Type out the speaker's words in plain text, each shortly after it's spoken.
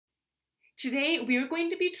Today, we are going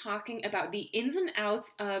to be talking about the ins and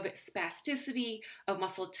outs of spasticity, of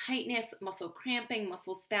muscle tightness, muscle cramping,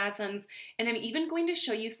 muscle spasms, and I'm even going to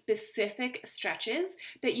show you specific stretches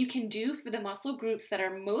that you can do for the muscle groups that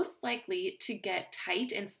are most likely to get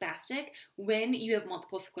tight and spastic when you have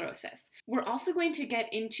multiple sclerosis. We're also going to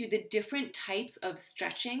get into the different types of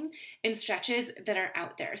stretching and stretches that are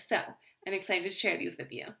out there. So I'm excited to share these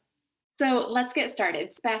with you. So let's get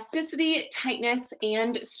started. Spasticity, tightness,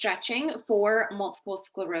 and stretching for multiple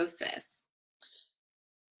sclerosis.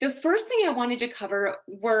 The first thing I wanted to cover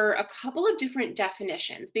were a couple of different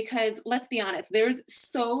definitions because let's be honest, there's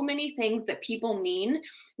so many things that people mean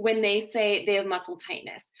when they say they have muscle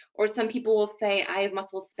tightness, or some people will say I have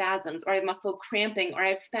muscle spasms, or I have muscle cramping, or I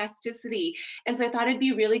have spasticity. And so I thought it'd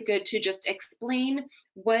be really good to just explain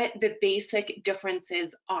what the basic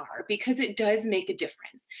differences are because it does make a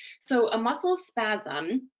difference. So a muscle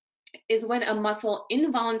spasm is when a muscle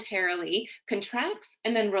involuntarily contracts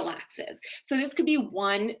and then relaxes. So this could be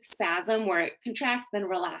one spasm where it contracts, then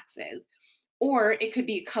relaxes. Or it could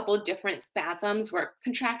be a couple of different spasms where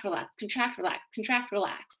contract, relax, contract, relax, contract,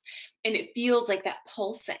 relax. And it feels like that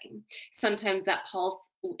pulsing. Sometimes that pulse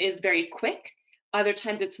is very quick. Other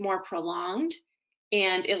times it's more prolonged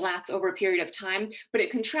and it lasts over a period of time, but it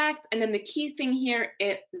contracts. And then the key thing here,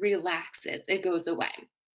 it relaxes, it goes away.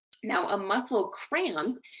 Now, a muscle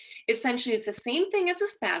cramp essentially is the same thing as a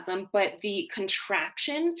spasm, but the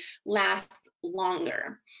contraction lasts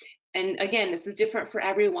longer. And again, this is different for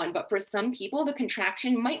everyone, but for some people, the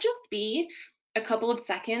contraction might just be a couple of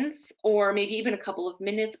seconds or maybe even a couple of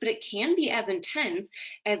minutes, but it can be as intense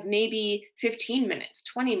as maybe 15 minutes,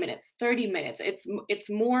 20 minutes, 30 minutes. It's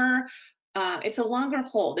more, it's a longer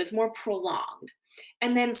hold, it's more prolonged.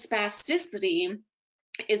 And then spasticity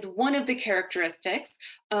is one of the characteristics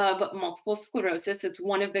of multiple sclerosis. It's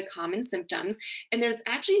one of the common symptoms. And there's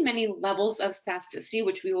actually many levels of spasticity,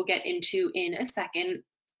 which we will get into in a second.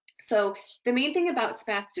 So the main thing about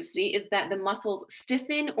spasticity is that the muscles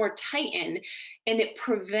stiffen or tighten and it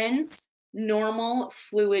prevents normal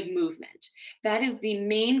fluid movement. That is the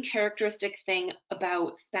main characteristic thing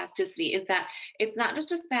about spasticity, is that it's not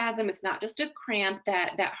just a spasm, it's not just a cramp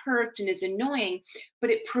that hurts and is annoying,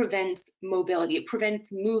 but it prevents mobility, it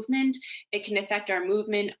prevents movement. It can affect our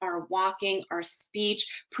movement, our walking, our speech,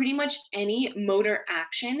 pretty much any motor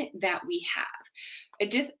action that we have.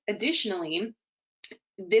 Additionally,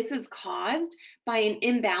 this is caused by an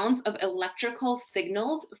imbalance of electrical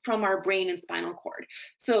signals from our brain and spinal cord.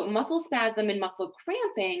 So muscle spasm and muscle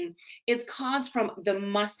cramping is caused from the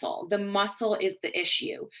muscle. The muscle is the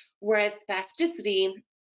issue, whereas spasticity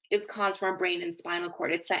is caused from our brain and spinal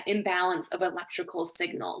cord. It's that imbalance of electrical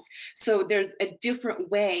signals. So there's a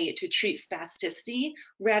different way to treat spasticity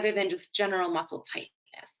rather than just general muscle tightness.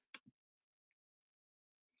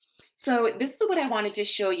 So this is what I wanted to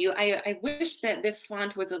show you. I wish that this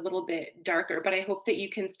font was a little bit darker, but I hope that you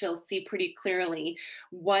can still see pretty clearly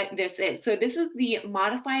what this is. So this is the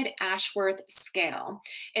modified Ashworth scale.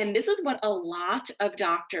 And this is what a lot of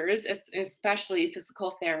doctors, especially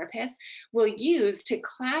physical therapists, will use to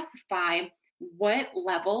classify what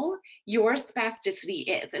level your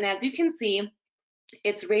spasticity is. And as you can see,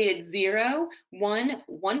 it's rated 0, 1,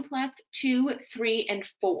 1 plus, 2, 3, and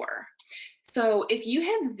 4. So if you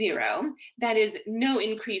have 0, that is no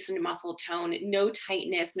increase in muscle tone, no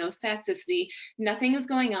tightness, no spasticity, nothing is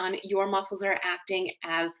going on, your muscles are acting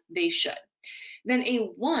as they should. Then a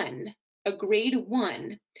 1, a grade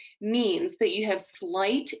 1, means that you have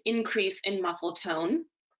slight increase in muscle tone,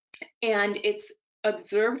 and it's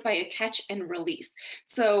observed by a catch and release.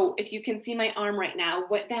 So if you can see my arm right now,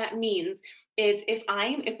 what that means is if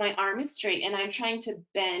my arm is straight and I'm trying to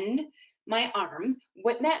bend my arm,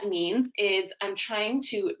 what that means is I'm trying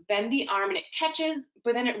to bend the arm and it catches,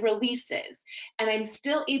 but then it releases. And I'm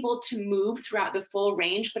still able to move throughout the full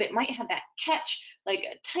range, but it might have that catch, like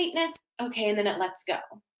a tightness, okay, and then it lets go.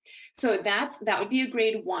 So that would be a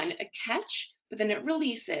grade 1, a catch, but then it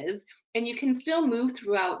releases, and you can still move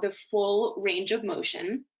throughout the full range of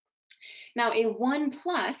motion. Now, a 1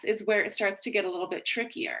 plus is where it starts to get a little bit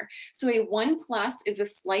trickier. So a 1 plus is a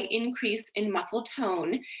slight increase in muscle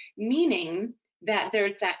tone, meaning that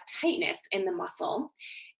there's that tightness in the muscle.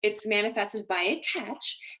 It's manifested by a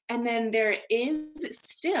catch, and then there is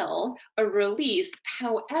still a release.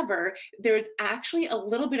 However, there's actually a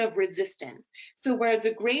little bit of resistance. So whereas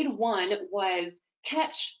a grade 1 was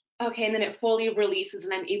catch, okay, and then it fully releases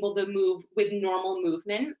and I'm able to move with normal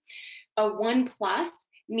movement, a 1 plus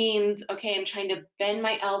means, okay, I'm trying to bend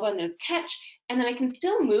my elbow and there's catch, and then I can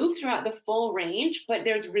still move throughout the full range, but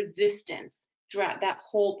there's resistance throughout that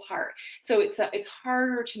whole part. So it's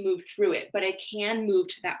harder to move through it, but I can move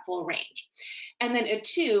to that full range. And then a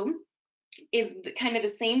 2 is kind of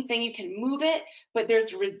the same thing. You can move it, but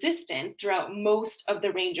there's resistance throughout most of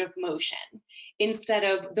the range of motion instead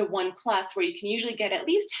of the 1+ where you can usually get at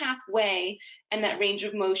least halfway, and that range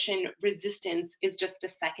of motion resistance is just the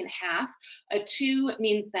second half. A 2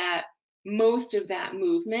 means that most of that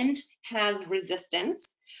movement has resistance.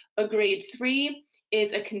 A grade 3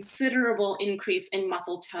 is a considerable increase in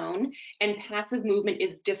muscle tone, and passive movement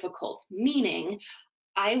is difficult, meaning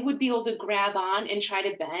I would be able to grab on and try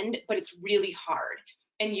to bend, but it's really hard.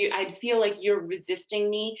 And I'd feel like you're resisting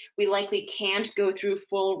me. We likely can't go through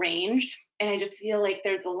full range. And I just feel like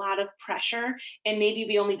there's a lot of pressure, and maybe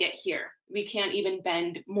we only get here. We can't even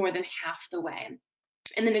bend more than half the way.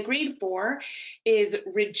 And then a grade 4 is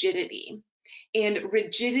rigidity. And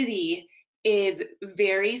rigidity is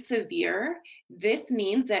very severe. This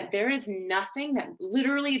means that there is nothing that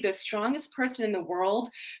literally the strongest person in the world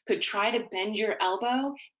could try to bend your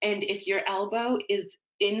elbow, and if your elbow is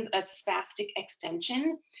in a spastic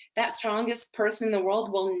extension, that strongest person in the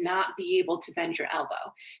world will not be able to bend your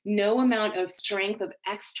elbow. No amount of strength of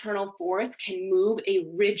external force can move a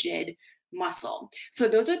rigid muscle. So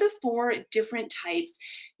those are the 4 different types.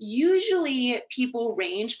 Usually people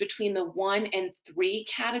range between the 1 and 3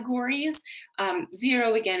 categories.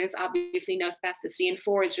 0 again is obviously no spasticity, and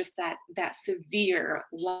 4 is just that severe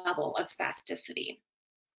level of spasticity.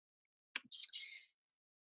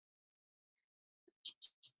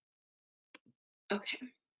 Okay.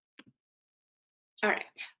 All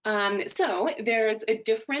right, so there's a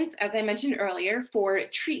difference, as I mentioned earlier, for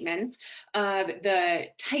treatments of the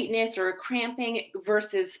tightness or cramping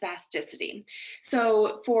versus spasticity.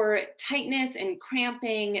 So for tightness and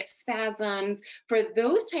cramping, spasms, for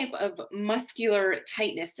those type of muscular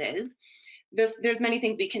tightnesses, there's many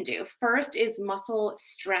things we can do. First is muscle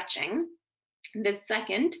stretching. The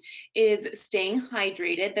second is staying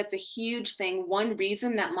hydrated. That's a huge thing. One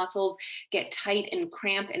reason that muscles get tight and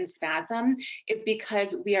cramp and spasm is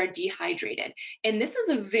because we are dehydrated. And this is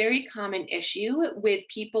a very common issue with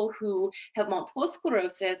people who have multiple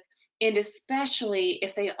sclerosis, and especially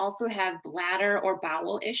if they also have bladder or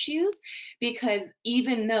bowel issues, because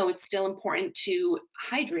even though it's still important to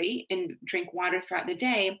hydrate and drink water throughout the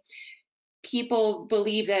day, people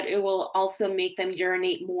believe that it will also make them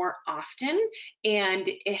urinate more often, and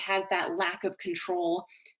it has that lack of control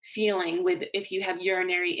feeling with if you have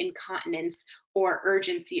urinary incontinence or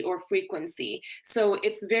urgency or frequency. So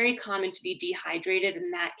it's very common to be dehydrated,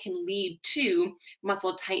 and that can lead to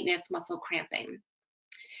muscle tightness, muscle cramping.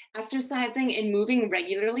 Exercising and moving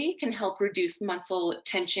regularly can help reduce muscle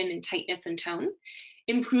tension and tightness and tone.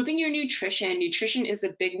 Improving your nutrition. Nutrition is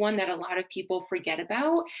a big one that a lot of people forget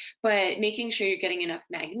about, but making sure you're getting enough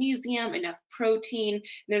magnesium, enough protein.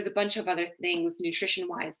 There's a bunch of other things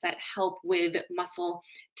nutrition-wise that help with muscle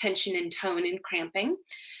tension and tone and cramping.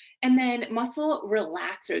 And then muscle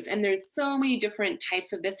relaxers, and there's so many different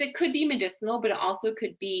types of this. It could be medicinal, but it also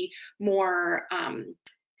could be more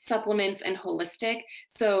supplements and holistic.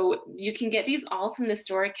 So you can get these all from the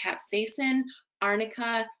store: capsaicin,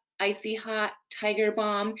 arnica, icy hot, tiger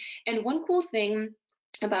balm. And one cool thing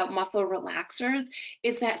about muscle relaxers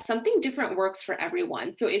is that something different works for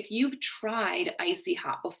everyone. So if you've tried icy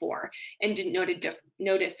hot before and didn't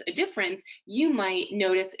notice a difference, you might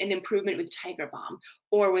notice an improvement with tiger balm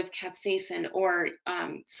or with capsaicin or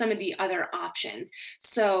some of the other options.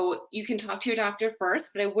 So you can talk to your doctor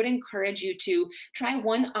first, but I would encourage you to try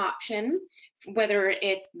one option, whether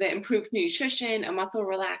it's the improved nutrition, a muscle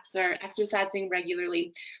relaxer, exercising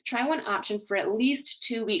regularly. Try one option for at least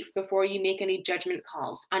 2 weeks before you make any judgment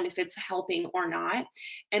calls on if it's helping or not.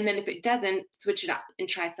 And then if it doesn't, switch it up and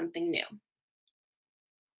try something new.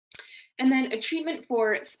 And then a treatment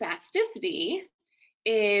for spasticity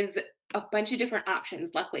is a bunch of different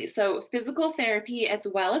options, luckily. So physical therapy as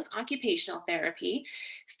well as occupational therapy.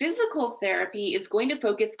 Physical therapy is going to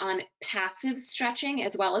focus on passive stretching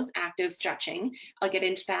as well as active stretching. I'll get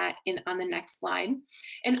into that on the next slide.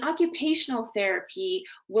 And occupational therapy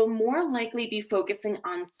will more likely be focusing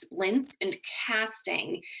on splints and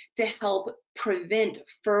casting to help prevent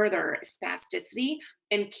further spasticity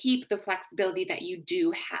and keep the flexibility that you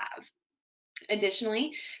do have.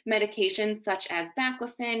 Additionally, medications such as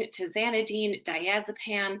baclofen, tizanidine,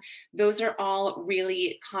 diazepam, those are all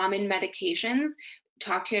really common medications.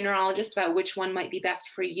 Talk to your neurologist about which one might be best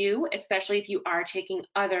for you, especially if you are taking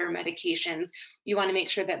other medications. You want to make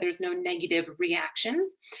sure that there's no negative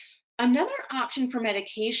reactions. Another option for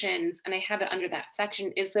medications, and I have it under that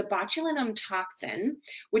section, is the botulinum toxin,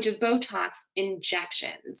 which is Botox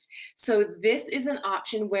injections. So this is an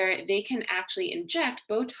option where they can actually inject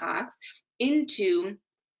Botox into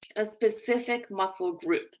a specific muscle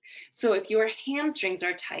group. So if your hamstrings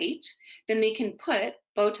are tight, then they can put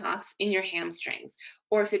Botox in your hamstrings.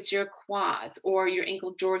 Or if it's your quads or your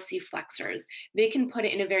ankle dorsiflexors, they can put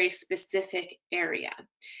it in a very specific area.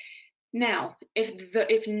 Now,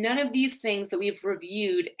 if none of these things that we've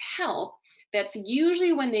reviewed help, that's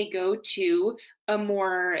usually when they go to a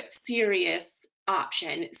more serious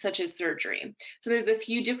option, such as surgery. So there's a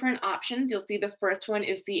few different options. You'll see the first one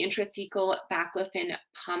is the intrathecal baclofen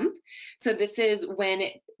pump. So this is when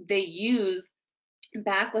they use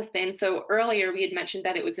baclofen. So earlier we had mentioned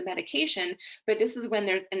that it was a medication, but this is when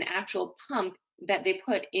there's an actual pump that they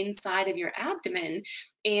put inside of your abdomen,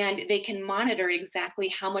 and they can monitor exactly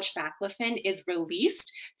how much baclofen is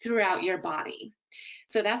released throughout your body.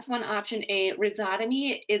 So that's one option. A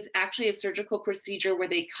rhizotomy is actually a surgical procedure where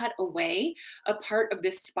they cut away a part of the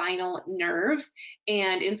spinal nerve,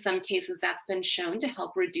 and in some cases that's been shown to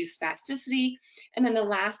help reduce spasticity. And then the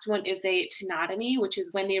last one is a tenotomy, which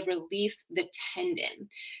is when they release the tendon,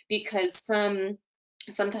 because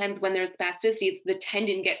sometimes when there's spasticity, the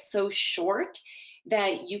tendon gets so short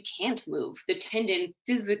that you can't move. The tendon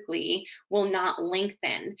physically will not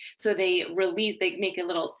lengthen. So they make a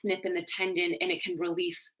little snip in the tendon and it can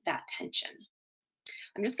release that tension.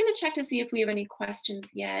 I'm just going to check to see if we have any questions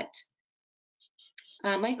yet.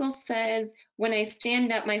 Michael says, when I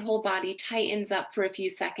stand up, my whole body tightens up for a few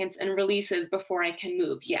seconds and releases before I can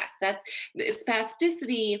move. Yes, that's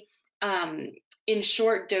spasticity. In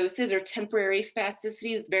short doses or temporary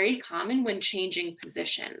spasticity is very common when changing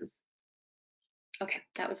positions. Okay,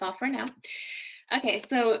 that was all for now. Okay,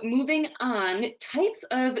 so moving on, types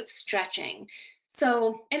of stretching.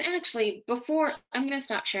 So, and actually, before, I'm going to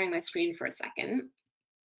stop sharing my screen for a second,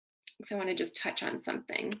 because I want to just touch on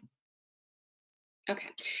something. Okay,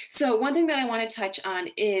 so one thing that I want to touch on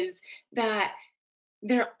is that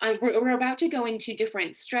we're about to go into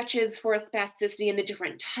different stretches for spasticity and the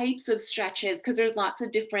different types of stretches, because there's lots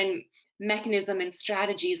of different mechanisms and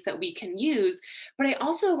strategies that we can use. But I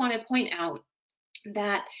also want to point out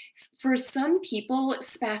that for some people,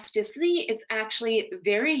 spasticity is actually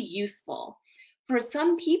very useful. For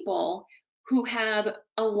some people who have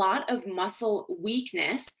a lot of muscle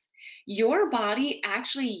weakness, your body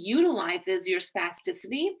actually utilizes your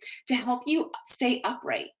spasticity to help you stay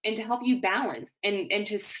upright and to help you balance and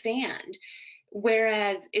to stand.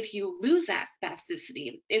 Whereas if you lose that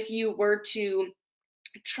spasticity, if you were to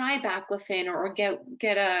try baclofen or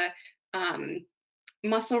get a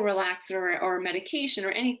muscle relaxer or medication or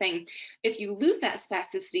anything, if you lose that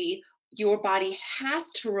spasticity, your body has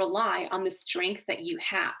to rely on the strength that you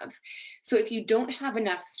have. So if you don't have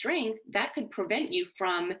enough strength, that could prevent you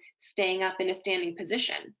from staying up in a standing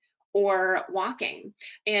position or walking.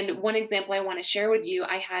 And one example I want to share with you,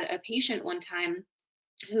 I had a patient one time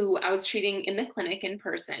who I was treating in the clinic in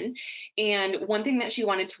person. And one thing that she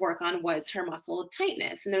wanted to work on was her muscle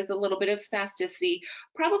tightness. And there's a little bit of spasticity,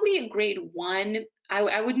 probably a grade 1.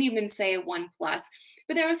 I wouldn't even say a 1+,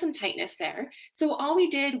 but there was some tightness there. So all we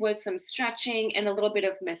did was some stretching and a little bit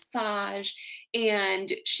of massage. And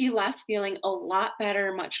she left feeling a lot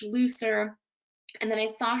better, much looser. And then I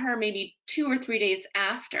saw her maybe 2 or 3 days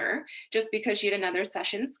after, just because she had another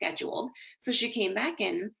session scheduled. So she came back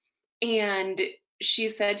in and she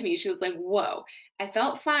said to me, she was like, whoa, I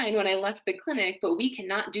felt fine when I left the clinic, but we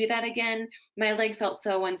cannot do that again. My leg felt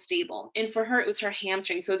so unstable. And for her, it was her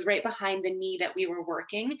hamstring. So it was right behind the knee that we were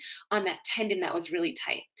working on, that tendon that was really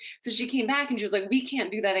tight. So she came back and she was like, we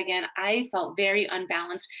can't do that again. I felt very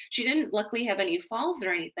unbalanced. She didn't luckily have any falls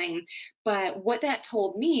or anything, but what that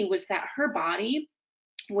told me was that her body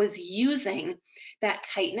was using that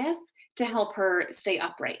tightness to help her stay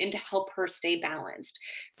upright and to help her stay balanced.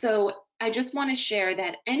 So I just want to share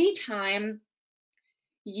that anytime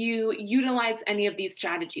you utilize any of these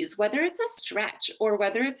strategies, whether it's a stretch or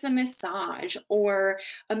whether it's a massage or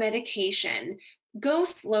a medication, go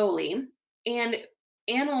slowly and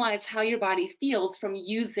analyze how your body feels from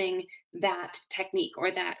using that technique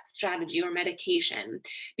or that strategy or medication,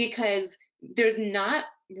 because there's not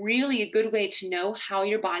really a good way to know how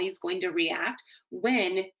your body's going to react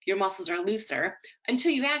when your muscles are looser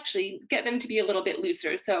until you actually get them to be a little bit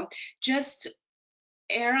looser. So just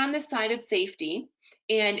err on the side of safety.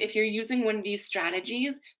 And if you're using one of these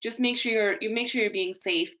strategies, just make sure you're being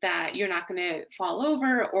safe, that you're not going to fall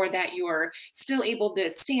over or that you're still able to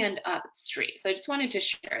stand up straight. So I just wanted to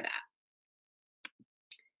share that.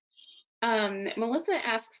 Melissa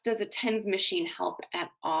asks, does a TENS machine help at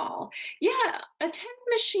all? Yeah, a TENS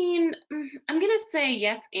machine, I'm going to say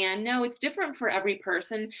yes and no. It's different for every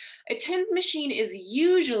person. A TENS machine is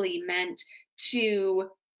usually meant to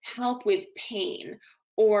help with pain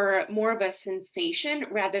or more of a sensation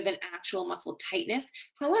rather than actual muscle tightness.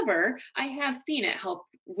 However, I have seen it help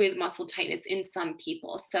with muscle tightness in some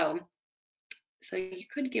people. So you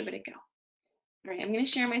could give it a go. All right, I'm going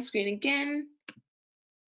to share my screen again.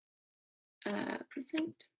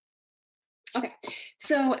 Present. Okay,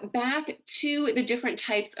 so back to the different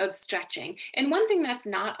types of stretching. And one thing that's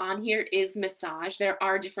not on here is massage. There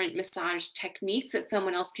are different massage techniques that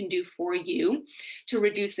someone else can do for you to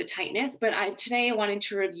reduce the tightness. But today I wanted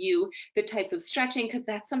to review the types of stretching because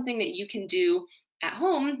that's something that you can do at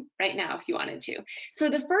home right now if you wanted to. So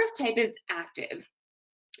the first type is active.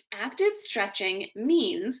 Active stretching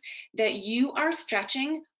means that you are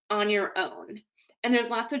stretching on your own. And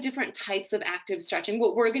there's lots of different types of active stretching.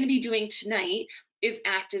 What we're going to be doing tonight is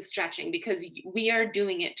active stretching because we are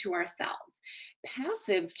doing it to ourselves.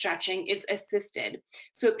 Passive stretching is assisted.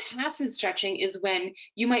 So passive stretching is when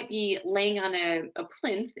you might be laying on a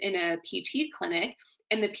plinth in a PT clinic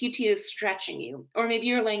and the PT is stretching you. Or maybe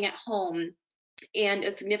you're laying at home and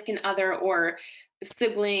a significant other or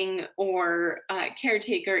sibling or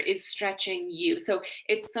caretaker is stretching you. So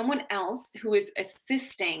it's someone else who is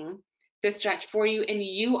assisting the stretch for you and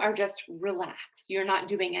you are just relaxed. You're not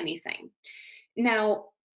doing anything. Now,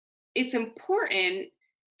 it's important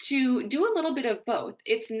to do a little bit of both.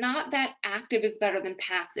 It's not that active is better than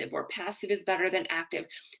passive or passive is better than active.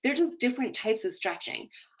 They're just different types of stretching.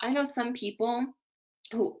 I know some people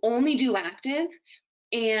who only do active,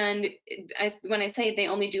 and when I say they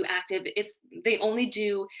only do active, it's they only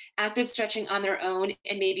do active stretching on their own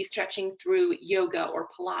and maybe stretching through yoga or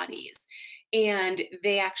Pilates. And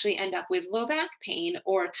they actually end up with low back pain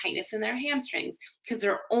or tightness in their hamstrings because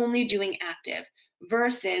they're only doing active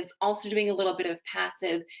versus also doing a little bit of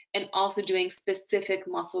passive and also doing specific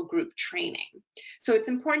muscle group training. So it's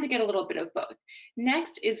important to get a little bit of both.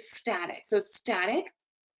 Next is static. So static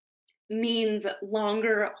means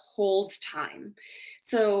longer hold time.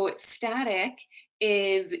 So static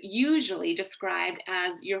is usually described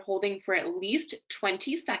as you're holding for at least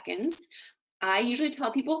 20 seconds. I usually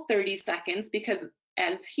tell people 30 seconds because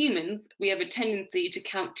as humans, we have a tendency to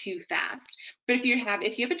count too fast. But if you have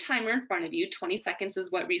a timer in front of you, 20 seconds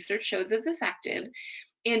is what research shows is effective,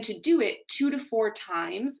 and to do it 2 to 4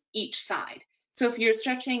 times each side. So if you're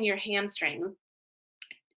stretching your hamstrings,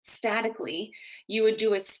 statically, you would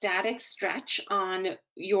do a static stretch on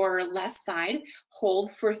your left side,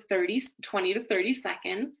 hold for 20 to 30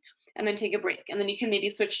 seconds, and then take a break. And then you can maybe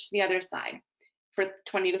switch to the other side for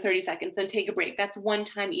 20 to 30 seconds and take a break. That's one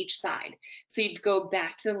time each side. So you'd go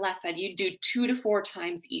back to the left side. You'd do 2 to 4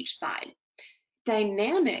 times each side.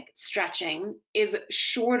 Dynamic stretching is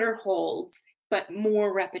shorter holds, but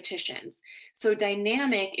more repetitions. So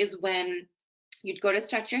dynamic is when you'd go to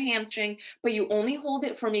stretch your hamstring, but you only hold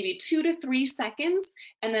it for maybe 2 to 3 seconds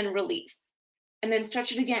and then release. And then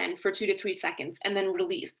stretch it again for 2 to 3 seconds and then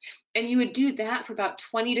release. And you would do that for about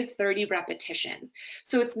 20 to 30 repetitions.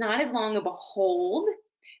 So it's not as long of a hold,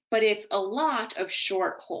 but it's a lot of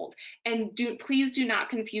short holds. And please do not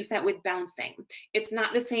confuse that with bouncing. It's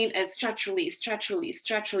not the same as stretch, release, stretch, release,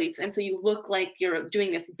 stretch, release. And so you look like you're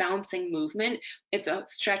doing this bouncing movement. It's a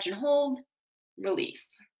stretch and hold, release,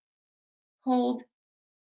 hold,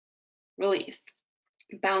 release.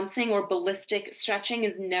 Bouncing or ballistic stretching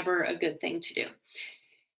is never a good thing to do.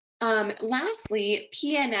 Lastly,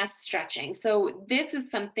 PNF stretching. So this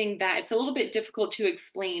is something that it's a little bit difficult to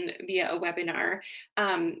explain via a webinar,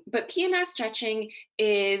 but PNF stretching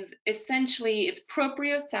is essentially it's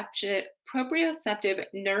proprioceptive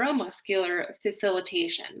neuromuscular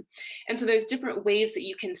facilitation. And so there's different ways that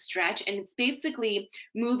you can stretch, and it's basically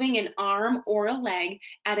moving an arm or a leg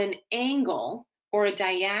at an angle or a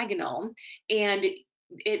diagonal, and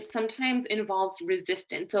it sometimes involves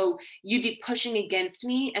resistance. So you'd be pushing against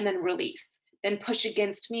me and then release, then push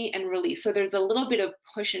against me and release. So there's a little bit of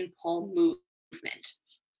push and pull movement.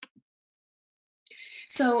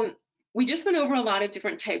 So we just went over a lot of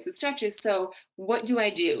different types of stretches. So what do I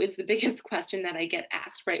do is the biggest question that I get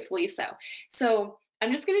asked, rightfully so. So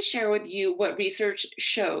I'm just going to share with you what research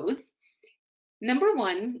shows. Number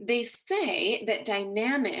one, they say that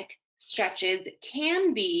dynamic stretches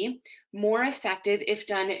can be more effective if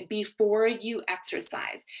done before you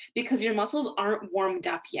exercise because your muscles aren't warmed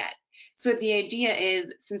up yet. So the idea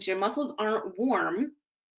is since your muscles aren't warm,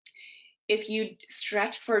 if you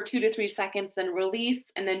stretch for 2 to 3 seconds, then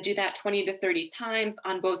release, and then do that 20 to 30 times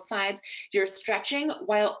on both sides, you're stretching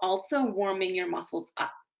while also warming your muscles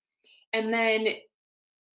up. And then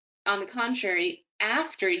on the contrary,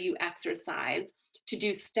 after you exercise, to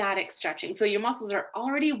do static stretching. So your muscles are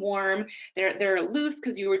already warm, they're loose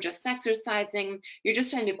because you were just exercising. You're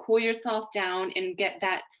just trying to cool yourself down and get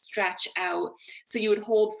that stretch out. So you would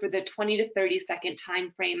hold for the 20 to 30-second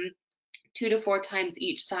time frame, 2 to 4 times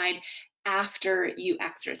each side after you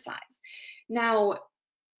exercise. Now,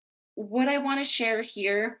 what I want to share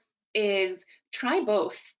here is try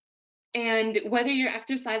both. And whether you're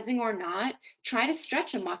exercising or not, try to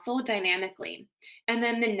stretch a muscle dynamically. And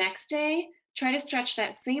then the next day, try to stretch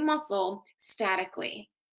that same muscle statically.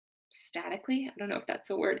 Statically? I don't know if that's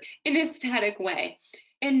a word. In a static way.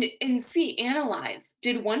 And see, analyze.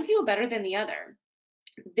 Did one feel better than the other?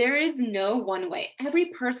 There is no one way. Every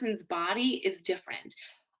person's body is different.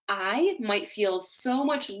 I might feel so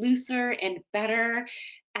much looser and better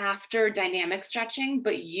after dynamic stretching,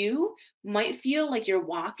 but you might feel like your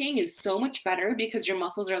walking is so much better because your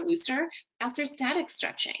muscles are looser after static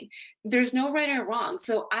stretching. There's no right or wrong.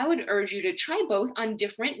 So I would urge you to try both on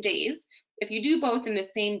different days. If you do both in the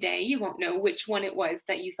same day, you won't know which one it was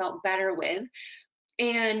that you felt better with,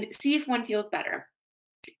 and see if one feels better.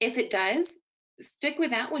 If it does, stick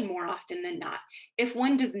with that one more often than not. If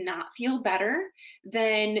one does not feel better,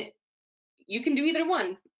 then you can do either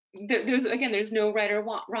one. There's no right or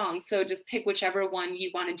wrong, so just pick whichever one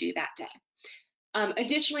you want to do that day.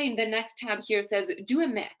 Additionally, the next tab here says do a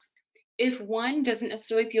mix. If one doesn't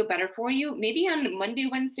necessarily feel better for you, maybe on Monday,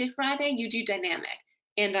 Wednesday, Friday, you do dynamic.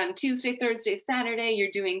 And on Tuesday, Thursday, Saturday,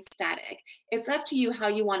 you're doing static. It's up to you how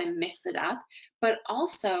you want to mix it up, but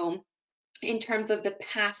also in terms of the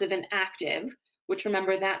passive and active, which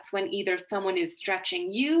remember that's when either someone is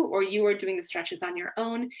stretching you or you are doing the stretches on your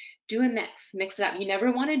own, do a mix it up. You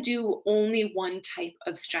never want to do only one type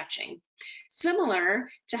of stretching. Similar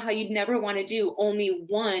to how you'd never want to do only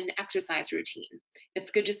one exercise routine.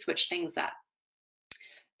 It's good to switch things up.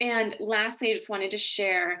 And lastly, I just wanted to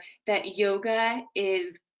share that yoga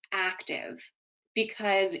is active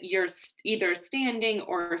because you're either standing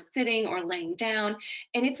or sitting or laying down,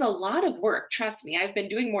 and it's a lot of work. Trust me, I've been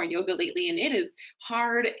doing more yoga lately, and it is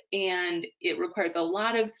hard and it requires a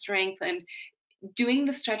lot of strength, and doing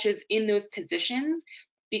the stretches in those positions,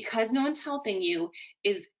 because no one's helping you,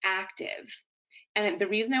 is active. And the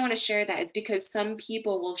reason I want to share that is because some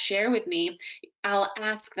people will share with me, I'll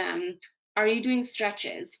ask them, are you doing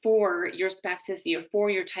stretches for your spasticity or for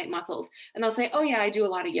your tight muscles? And they'll say, oh yeah, I do a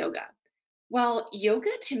lot of yoga. Well, yoga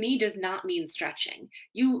to me does not mean stretching.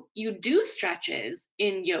 You do stretches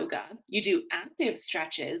in yoga, you do active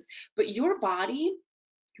stretches, but your body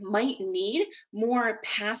might need more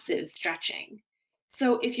passive stretching.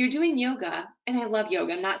 So if you're doing yoga, and I love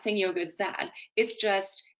yoga, I'm not saying yoga is bad,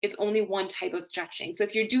 it's only one type of stretching. So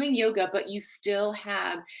if you're doing yoga, but you still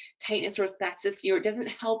have tightness or spasticity, or it doesn't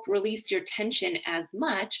help release your tension as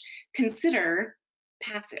much, consider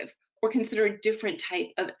passive or consider a different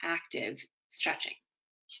type of active stretching.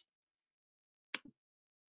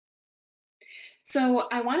 So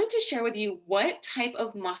I wanted to share with you what type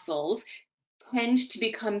of muscles tend to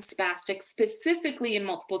become spastic, specifically in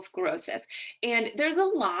multiple sclerosis. And there's a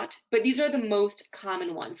lot, but these are the most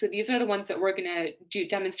common ones. So these are the ones that we're going to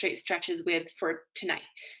demonstrate stretches with for tonight.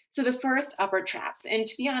 So the first, upper traps. And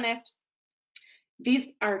to be honest, these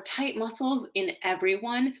are tight muscles in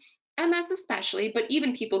everyone, MS especially, but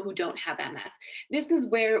even people who don't have MS. This is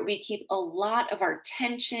where we keep a lot of our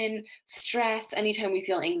tension, stress, anytime we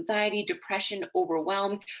feel anxiety, depression,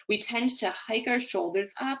 overwhelmed, we tend to hike our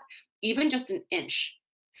shoulders up even just an inch.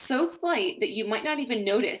 So slight that you might not even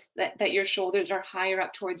notice that your shoulders are higher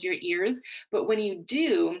up towards your ears, but when you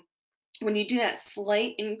do that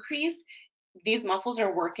slight increase, these muscles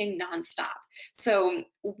are working nonstop. So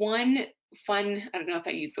one fun, I don't know if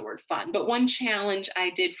I use the word fun, but one challenge I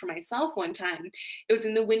did for myself one time, it was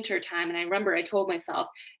in the winter time, and I remember I told myself,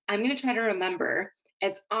 I'm going to try to remember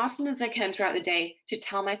as often as I can throughout the day to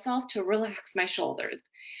tell myself to relax my shoulders.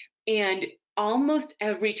 And almost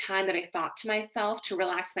every time that I thought to myself to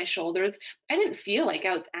relax my shoulders, I didn't feel like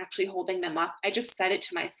I was actually holding them up. I just said it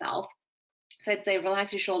to myself. So I'd say,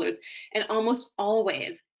 relax your shoulders. And almost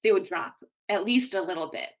always they would drop at least a little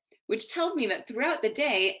bit, which tells me that throughout the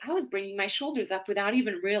day, I was bringing my shoulders up without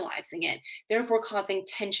even realizing it, therefore causing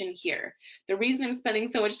tension here. The reason I'm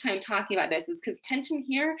spending so much time talking about this is because tension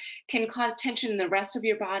here can cause tension in the rest of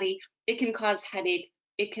your body. It can cause headaches.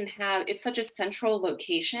 It's such a central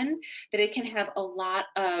location that it can have a lot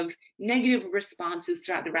of negative responses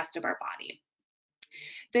throughout the rest of our body.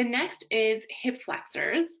 The next is hip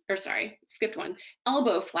flexors, or sorry, skipped one,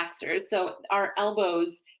 elbow flexors. So our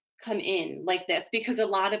elbows come in like this, because a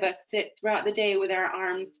lot of us sit throughout the day with our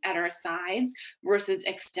arms at our sides versus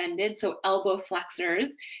extended. So elbow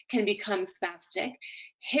flexors can become spastic.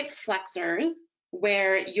 Hip flexors,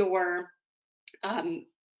 where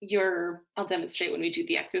I'll demonstrate when we do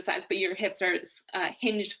the exercise, but your hips are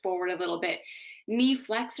hinged forward a little bit. Knee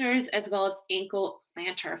flexors as well as ankle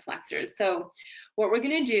plantar flexors. So what we're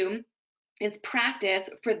going to do is practice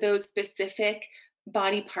for those specific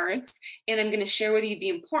body parts, and I'm going to share with you the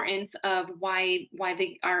importance of why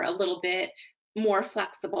they are a little bit more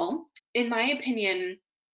flexible. In my opinion,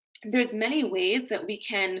 there's many ways that we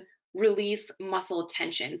can release muscle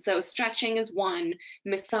tension. So stretching is one,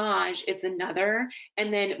 massage is another,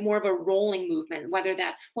 and then more of a rolling movement, whether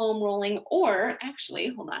that's foam rolling or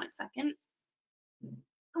actually, hold on a second.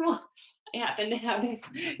 Oh, I happen to have this,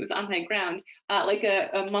 it was on my ground, like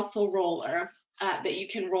a muscle roller that you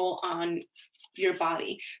can roll on your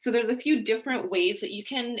body. So there's a few different ways that you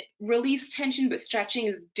can release tension, but stretching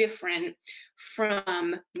is different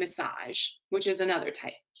from massage, which is another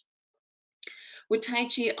type. Would Tai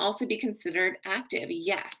Chi also be considered active?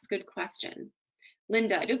 Yes, good question.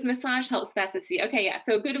 Linda, does massage help spasticity? Okay, yeah,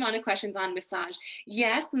 so a good amount of questions on massage.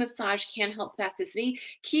 Yes, massage can help spasticity.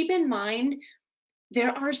 Keep in mind,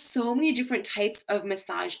 there are so many different types of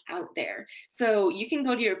massage out there. So you can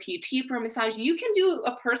go to your PT for a massage. You can do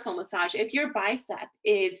a personal massage. If your bicep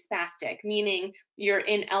is spastic, meaning you're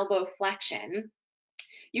in elbow flexion,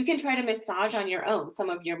 you can try to massage on your own some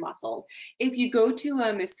of your muscles. If you go to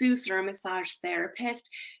a masseuse or a massage therapist,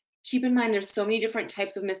 keep in mind there's so many different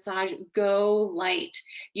types of massage. Go light.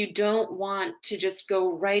 You don't want to just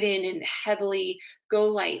go right in and heavily. Go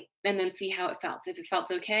light and then see how it felt. If it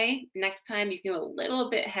felt okay, next time you can go a little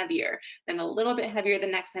bit heavier, then a little bit heavier the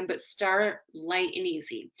next time, but start light and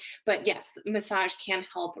easy. But yes, massage can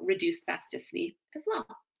help reduce spasticity as well.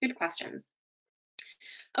 Good questions.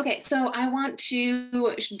 Okay, so I want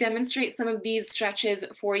to demonstrate some of these stretches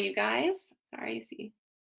for you guys. Sorry, you see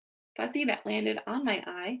fuzzy that landed on my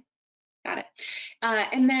eye. Got it.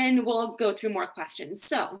 And then we'll go through more questions.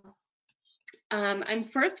 So I'm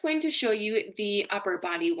first going to show you the upper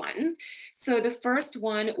body ones. So the first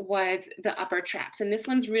one was the upper traps. And this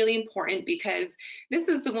one's really important because this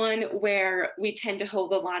is the one where we tend to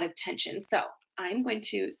hold a lot of tension. So I'm going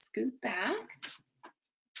to scoot back.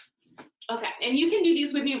 Okay, and you can do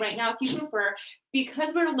these with me right now if you prefer.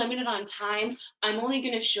 Because we're limited on time, I'm only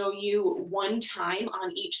going to show you one time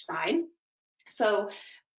on each side. So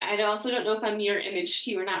I also don't know if I'm mirror image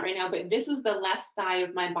to you or not right now, but this is the left side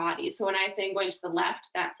of my body. So when I say I'm going to the left,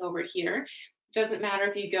 that's over here. Doesn't matter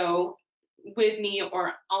if you go with me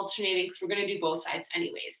or alternating, because we're going to do both sides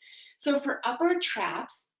anyways. So for upper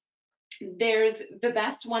traps, there's the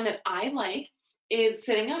best one that I like is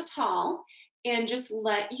sitting up tall and just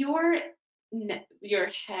let your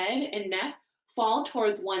head and neck fall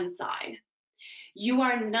towards one side. You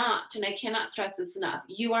are not, and I cannot stress this enough,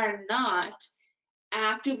 you are not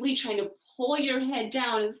actively trying to pull your head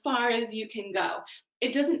down as far as you can go.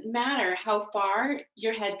 It doesn't matter how far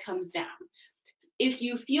your head comes down. If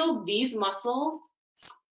you feel these muscles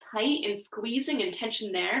tight and squeezing and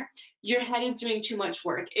tension there, your head is doing too much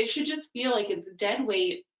work. It should just feel like it's dead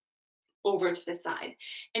weight over to the side,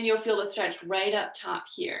 and you'll feel the stretch right up top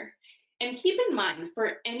here. And keep in mind,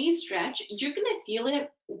 for any stretch, you're going to feel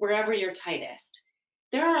it wherever you're tightest.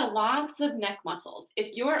 There are lots of neck muscles.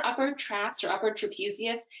 If your upper traps or upper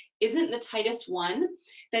trapezius isn't the tightest one,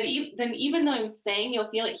 then even though I'm saying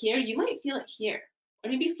you'll feel it here, you might feel it here,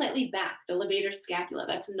 or maybe slightly back, the levator scapula.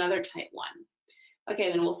 That's another tight one.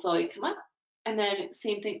 Okay, then we'll slowly come up, and then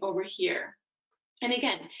same thing over here. And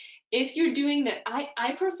again, if you're doing that,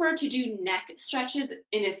 I prefer to do neck stretches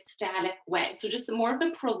in a static way. So just more of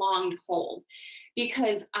the prolonged hold,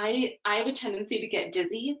 because I have a tendency to get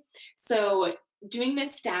dizzy. So doing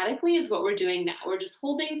this statically is what we're doing now. We're just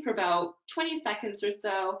holding for about 20 seconds or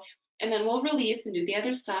so, and then we'll release and do the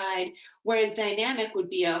other side. Whereas dynamic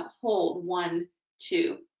would be a hold, 1,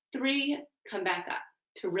 2, 3, come back up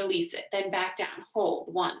to release it, then back down,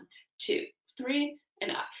 hold, 1, 2, 3, and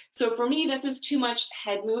up. So for me, this is too much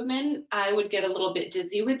head movement. I would get a little bit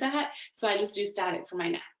dizzy with that. So I just do static for my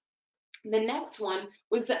neck. The next one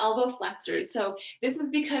was the elbow flexors. So this is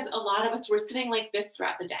because a lot of us were sitting like this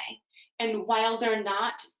throughout the day. And while they're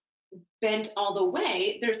not bent all the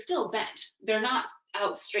way, they're still bent. They're not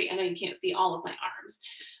out straight. I know you can't see all of my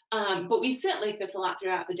arms, but we sit like this a lot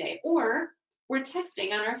throughout the day. Or we're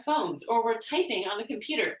texting on our phones, or we're typing on a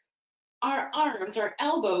computer. Our arms, our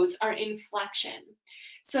elbows are in flexion.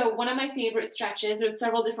 So one of my favorite stretches, there's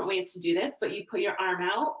several different ways to do this, but you put your arm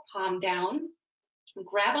out, palm down,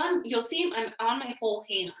 grab on, you'll see I'm on my whole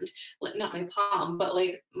hand, not my palm, but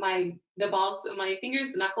like the balls, my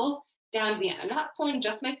fingers, the knuckles down to the end. I'm not pulling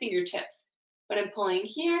just my fingertips, but I'm pulling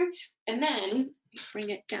here and then bring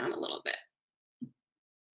it down a little bit.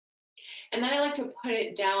 And then I like to put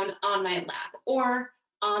it down on my lap or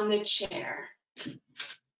on the chair.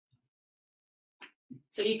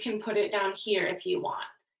 So you can put it down here if you want.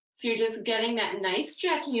 So you're just getting that nice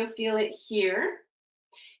stretch and you'll feel it here.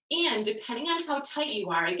 And depending on how tight you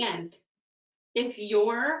are, again, if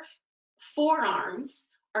your forearms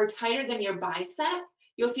are tighter than your bicep,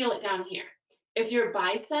 you'll feel it down here. If your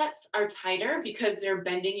biceps are tighter because they're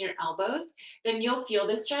bending your elbows, then you'll feel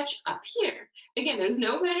the stretch up here. Again, there's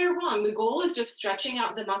no right or wrong. The goal is just stretching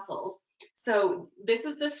out the muscles. So this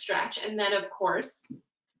is the stretch. And then of course,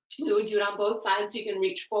 we would do it on both sides. So you can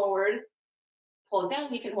reach forward, pull it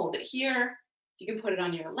down. You can hold it here. You can put it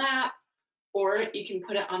on your lap, or you can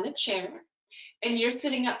put it on the chair. And you're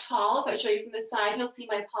sitting up tall. If I show you from the side, you'll see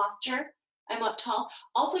my posture. I'm up tall.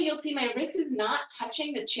 Also, you'll see my wrist is not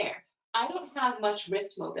touching the chair. I don't have much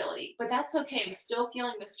wrist mobility, but that's okay. I'm still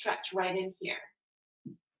feeling the stretch right in here.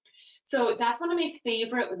 So that's one of my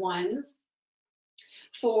favorite ones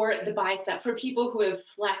for the bicep, for people who have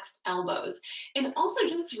flexed elbows. And also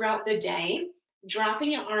just throughout the day,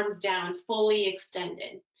 dropping your arms down fully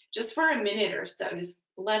extended, just for a minute or so. Just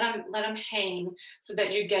let them hang so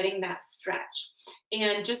that you're getting that stretch.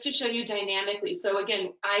 And just to show you dynamically, so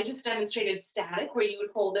again, I just demonstrated static where you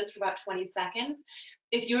would hold this for about 20 seconds.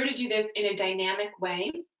 If you were to do this in a dynamic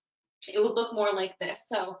way, it would look more like this.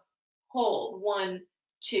 So hold 1,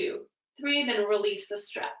 2, 3, then release the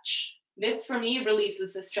stretch. This for me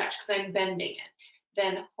releases the stretch because I'm bending it.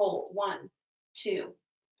 Then hold 1, 2,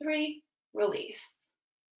 3, release.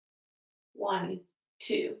 1,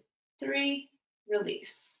 2, 3,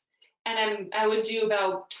 release. And I would do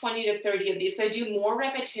about 20 to 30 of these. So I do more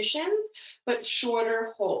repetitions, but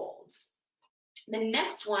shorter holds. The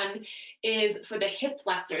next one is for the hip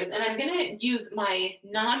flexors, and I'm gonna use my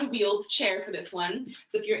non-wheeled chair for this one.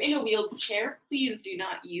 So if you're in a wheeled chair, please do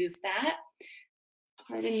not use that.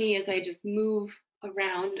 Pardon me as I just move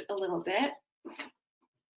around a little bit.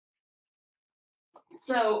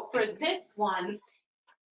 So for this one,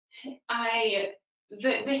 the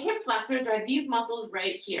hip flexors are these muscles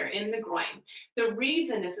right here in the groin. The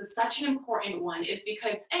reason this is such an important one is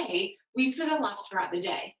because A, we sit a lot throughout the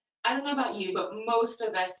day. I don't know about you, but most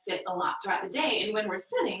of us sit a lot throughout the day. And when we're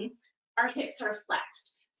sitting, our hips are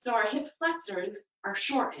flexed. So our hip flexors are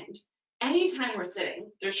shortened. Anytime we're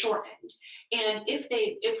sitting, they're shortened. And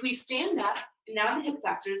if we stand up, now the hip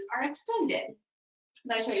flexors are extended.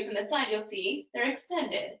 If I show you from the side, you'll see they're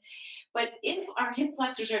extended. But if our hip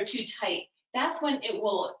flexors are too tight, that's when it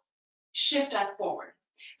will shift us forward.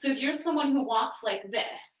 So if you're someone who walks like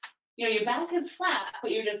this, your back is flat,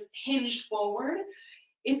 but you're just hinged forward,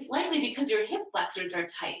 it's likely because your hip flexors are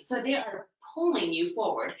tight, so they are pulling you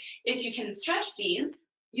forward. If you can stretch these,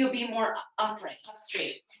 you'll be more upright, up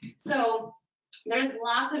straight. So there's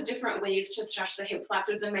lots of different ways to stretch the hip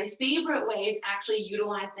flexors, and my favorite way is actually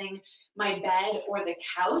utilizing my bed or the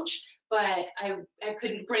couch, but I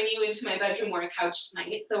couldn't bring you into my bedroom or a couch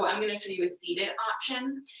tonight, so I'm gonna show you a seated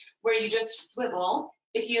option where you just swivel.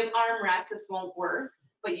 If you have armrests, this won't work,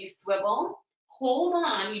 but you swivel, hold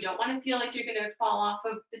on, you don't wanna feel like you're gonna fall off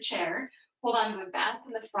of the chair, hold on to the back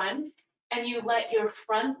and the front, and you let your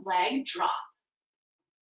front leg drop.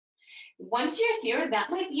 Once you're here,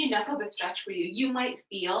 that might be enough of a stretch for you. You might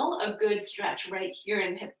feel a good stretch right here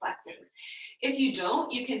in hip flexors. If you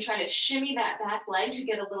don't, you can try to shimmy that back leg to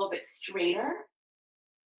get a little bit straighter,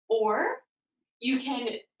 or you can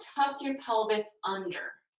tuck your pelvis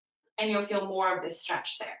under and you'll feel more of this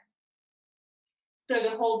stretch there. So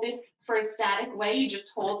to hold this for a static way, you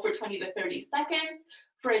just hold for 20 to 30 seconds.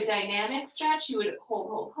 For a dynamic stretch, you would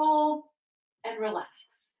hold, and relax.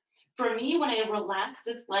 For me, when I relax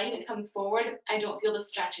this leg and it comes forward, I don't feel the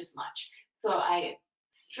stretch as much. So I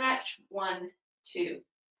stretch 1, 2,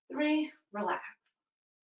 3, relax.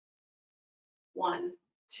 1,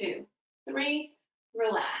 2, 3,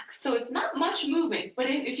 relax. So it's not much movement, but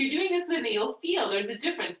if you're doing this with me, you'll feel there's a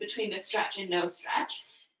difference between the stretch and no stretch.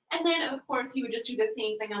 And then, of course, you would just do the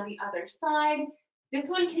same thing on the other side. This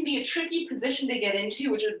one can be a tricky position to get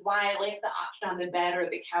into, which is why I like the option on the bed or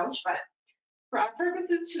the couch, but for our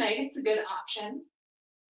purposes tonight, it's a good option.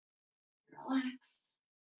 Relax,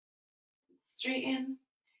 straighten,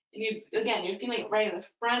 and you're feeling right in the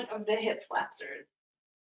front of the hip flexors.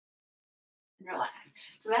 And relax.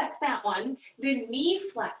 So that's that one. The knee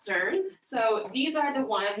flexors, so these are the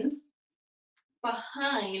ones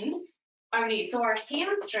behind our knee. So our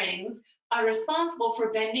hamstrings are responsible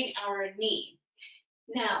for bending our knee.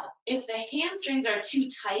 Now, if the hamstrings are too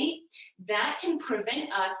tight, that can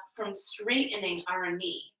prevent us from straightening our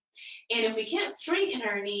knee. And if we can't straighten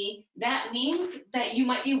our knee, that means that you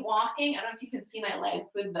might be walking. I don't know if you can see my legs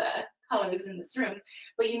with the colors in this room,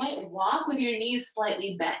 but you might walk with your knees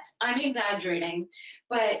slightly bent. I'm exaggerating,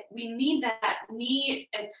 but we need that knee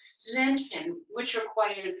extension, which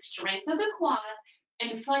requires strength of the quads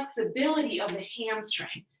and flexibility of the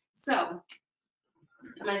hamstring. So,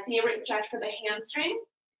 my favorite stretch for the hamstring,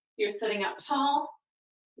 you're sitting up tall,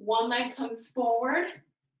 one leg comes forward.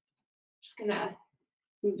 Just gonna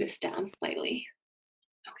move this down slightly.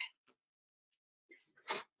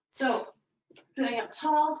 Okay. So sitting up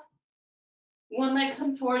tall, one leg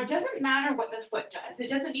comes forward. Doesn't matter what the foot does. It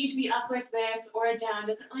doesn't need to be up like this or down.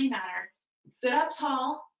 Doesn't really matter. Sit up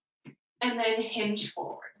tall and then hinge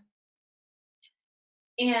forward.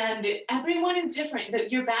 And everyone is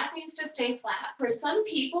different. Your back needs to stay flat. For some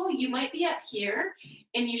people, you might be up here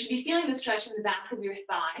and you should be feeling the stretch in the back of your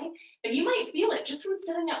thigh, and you might feel it just from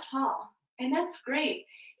sitting up tall. And that's great.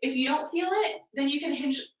 If you don't feel it, then you can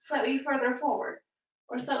hinge slightly further forward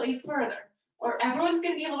or slightly further, or everyone's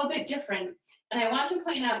going to be a little bit different. And I want to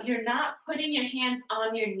point out, you're not putting your hands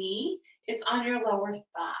on your knee, it's on your lower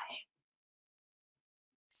thigh.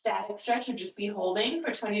 Static stretch would just be holding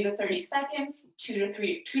for 20 to 30 seconds, 2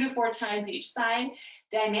 to 4 times each side.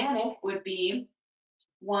 Dynamic would be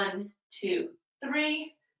 1, 2,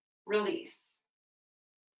 3, release.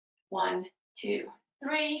 1, 2,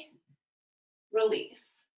 3, release.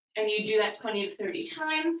 And you do that 20 to 30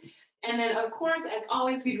 times. And then, of course, as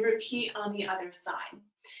always, we repeat on the other side.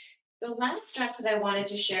 The last stretch that I wanted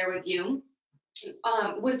to share with you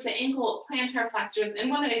was the ankle plantar flexors, and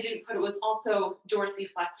one that I didn't put, it was also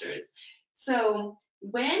dorsiflexors. So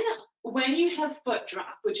when you have foot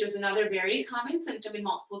drop, which is another very common symptom in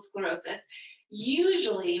multiple sclerosis,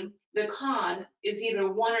 usually the cause is either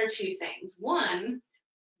one or two things. One,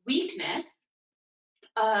 weakness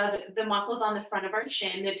of the muscles on the front of our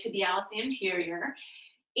shin, the tibialis anterior,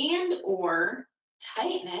 and or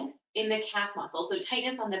tightness in the calf muscle, so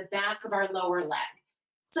tightness on the back of our lower leg.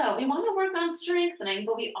 So we want to work on strengthening,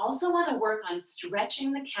 but we also want to work on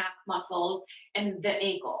stretching the calf muscles and the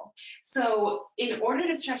ankle. So in order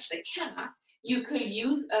to stretch the calf, you could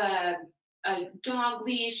use a dog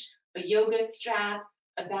leash, a yoga strap,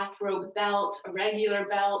 a bathrobe belt, a regular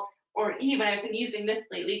belt, or even, I've been using this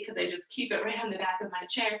lately because I just keep it right on the back of my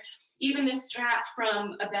chair, even this strap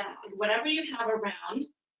from a bag, whatever you have around,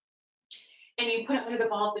 and you put it under the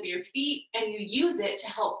balls of your feet and you use it to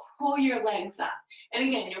help pull your legs up. And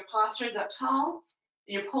again, your posture is up tall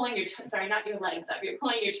and you're pulling your, sorry, not your legs up, you're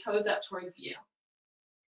pulling your toes up towards you.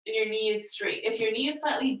 And your knee is straight. If your knee is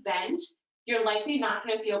slightly bent, you're likely not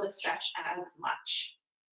going to feel the stretch as much.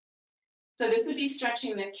 So this would be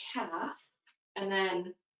stretching the calf, and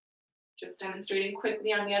then just demonstrating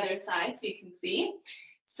quickly on the other side so you can see.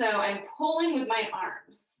 So I'm pulling with my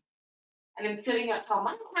arms. And I'm sitting up tall.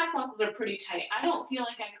 My calf muscles are pretty tight. I don't feel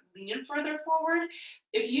like I could lean further forward.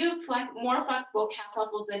 If you have more flexible calf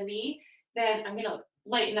muscles than me, then I'm going to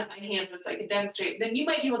lighten up my hands just so I can demonstrate. Then you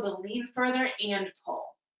might be able to lean further and pull.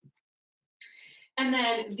 And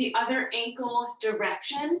then the other ankle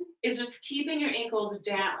direction is just keeping your ankles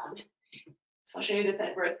down. So I'll show you this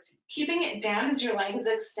at first. Keeping it down as your leg is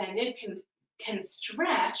extended can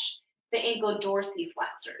stretch the ankle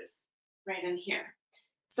dorsiflexors right in here.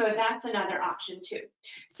 So that's another option too.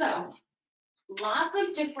 So lots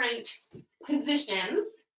of different positions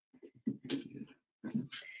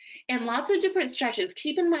and lots of different stretches.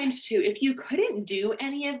 Keep in mind too, if you couldn't do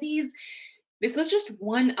any of these, this was just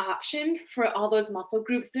one option for all those muscle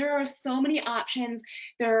groups. There are so many options.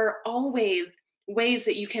 There are always ways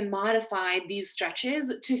that you can modify these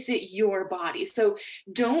stretches to fit your body. So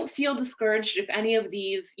don't feel discouraged if any of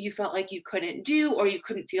these you felt like you couldn't do or you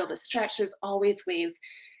couldn't feel the stretch. There's always ways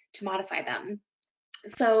to modify them.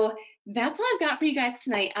 So that's all I've got for you guys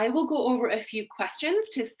tonight. I will go over a few questions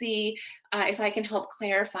to see if I can help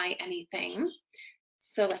clarify anything.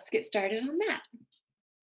 So let's get started on that.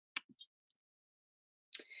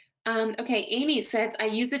 Okay, Amy says, I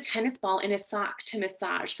use a tennis ball in a sock to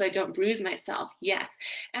massage so I don't bruise myself. Yes,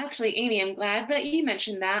 actually, Amy, I'm glad that you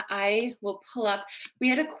mentioned that. I will pull up, we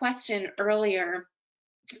had a question earlier.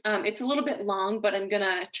 It's a little bit long, but I'm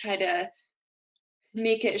gonna try to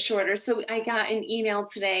make it shorter. So I got an email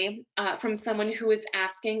today from someone who was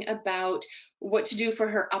asking about what to do for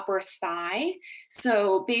her upper thigh.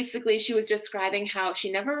 So basically she was describing how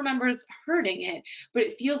she never remembers hurting it, but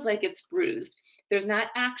it feels like it's bruised. There's not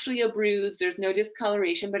actually a bruise, there's no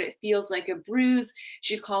discoloration, but it feels like a bruise.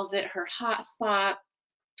 She calls it her hot spot.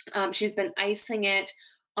 She's been icing it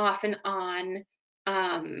off and on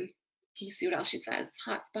Let me see what else she says.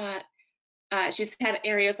 Hot spot. She's had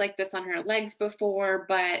areas like this on her legs before,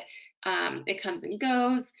 but it comes and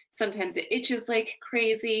goes. Sometimes it itches like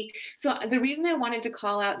crazy. So the reason I wanted to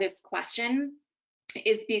call out this question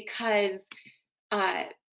is because uh,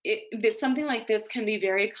 something like this can be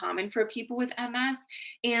very common for people with MS,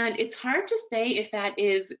 and it's hard to say if that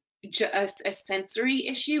is just a sensory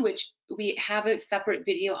issue, which we have a separate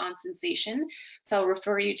video on sensation, so I'll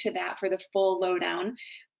refer you to that for the full lowdown.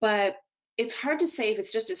 But it's hard to say if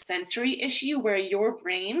it's just a sensory issue where your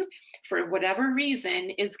brain, for whatever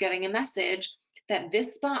reason, is getting a message that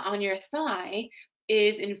this spot on your thigh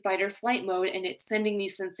is in fight or flight mode and it's sending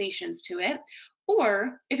these sensations to it,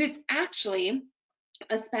 or if it's actually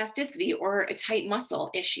a spasticity or a tight muscle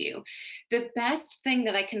issue. The best thing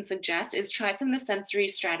that I can suggest is try some of the sensory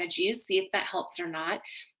strategies, see if that helps or not.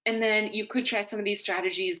 And then you could try some of these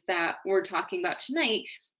strategies that we're talking about tonight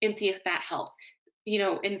and see if that helps. You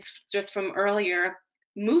know, and just from earlier,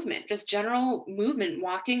 movement, just general movement,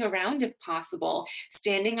 walking around if possible,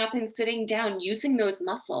 standing up and sitting down, using those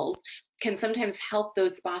muscles can sometimes help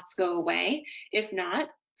those spots go away. If not,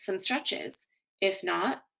 some stretches. If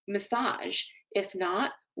not, massage. If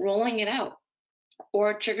not, rolling it out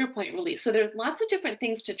or trigger point release. So there's lots of different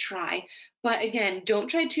things to try. But again, don't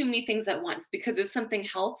try too many things at once, because if something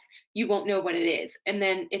helps, you won't know what it is. And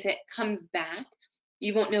then if it comes back,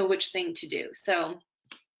 you won't know which thing to do. So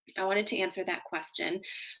I wanted to answer that question.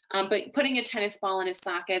 But putting a tennis ball in a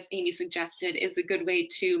sock, as Amy suggested, is a good way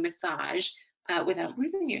to massage without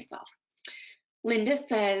bruising yourself. Linda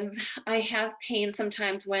says, I have pain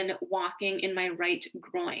sometimes when walking in my right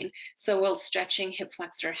groin. So will stretching hip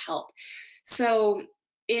flexor help? So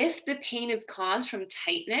if the pain is caused from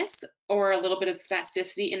tightness or a little bit of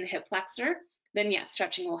spasticity in the hip flexor, then yes,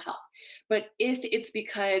 stretching will help. But if it's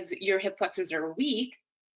because your hip flexors are weak,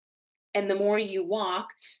 and the more you walk,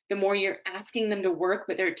 the more you're asking them to work,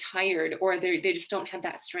 but they're tired or they just don't have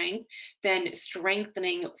that strength, then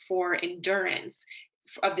strengthening for endurance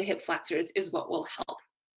of the hip flexors is what will help.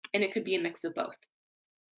 And it could be a mix of both.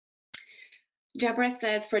 Deborah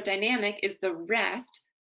says, for dynamic, is the rest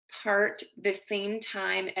part the same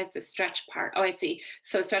time as the stretch part? Oh, I see.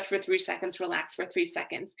 So stretch for 3 seconds, relax for 3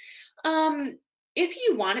 seconds. If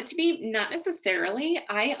you want it to be, not necessarily.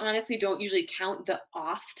 I honestly don't usually count the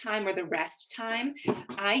off time or the rest time.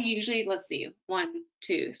 I usually, let's see, 1,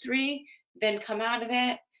 2, 3, then come out of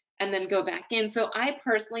it and then go back in. So I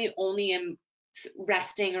personally only am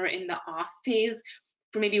resting or in the off phase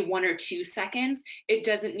for maybe 1 or 2 seconds. It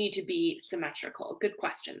doesn't need to be symmetrical. Good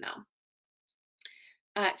question though.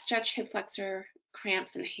 Stretch hip flexor,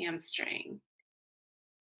 cramps, and hamstring.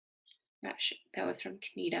 That was from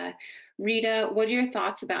Kanita. Rita, what are your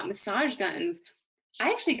thoughts about massage guns?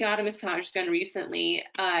 I actually got a massage gun recently.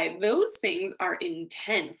 Those things are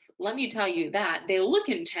intense. Let me tell you that. They look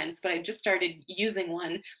intense, but I just started using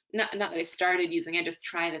one. Not that I started using, I just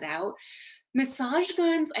tried it out. Massage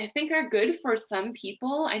guns, I think, are good for some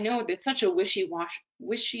people. I know it's such a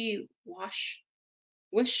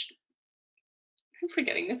I'm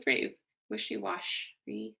forgetting the phrase.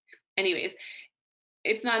 Wishy-washy. Anyways,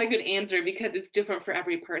 it's not a good answer because it's different for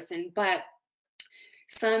every person, but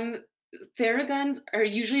some Theraguns are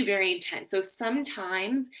usually very intense. So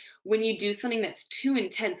sometimes when you do something that's too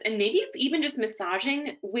intense, and maybe it's even just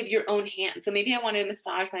massaging with your own hand. So maybe I want to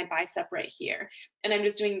massage my bicep right here, and I'm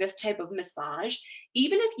just doing this type of massage.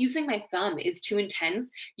 Even if using my thumb is too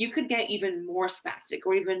intense, you could get even more spastic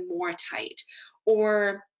or even more tight.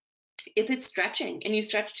 Or if it's stretching and you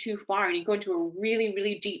stretch too far and you go into a really,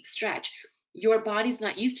 really deep stretch, your body's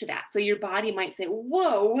not used to that. So your body might say,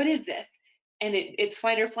 whoa, what is this? And it's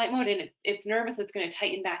fight or flight mode, and it's nervous, it's going to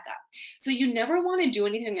tighten back up. So you never want to do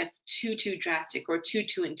anything that's too drastic or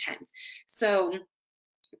too intense. So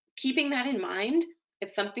keeping that in mind,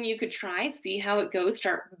 it's something you could try, see how it goes,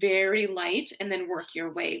 start very light, and then work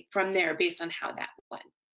your way from there based on how that went.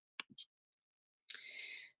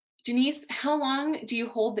 Denise, how long do you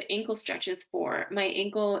hold the ankle stretches for? My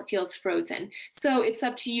ankle feels frozen. So it's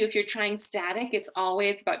up to you. If you're trying static, it's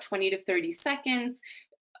always about 20 to 30 seconds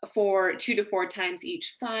for 2 to 4 times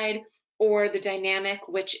each side, or the dynamic,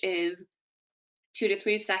 which is 2 to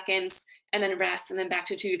 3 seconds and then rest and then back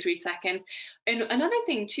to 2 to 3 seconds. And another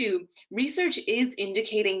thing too, research is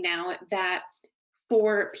indicating now that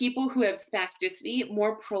for people who have spasticity,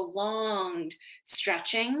 more prolonged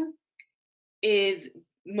stretching is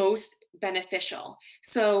most beneficial.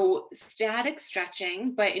 So static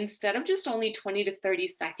stretching, but instead of just only 20 to 30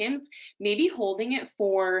 seconds, maybe holding it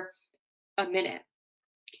for a minute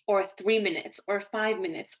or 3 minutes or 5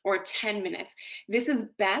 minutes or 10 minutes. This is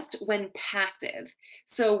best when passive.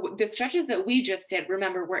 So the stretches that we just did,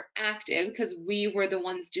 remember, were active because we were the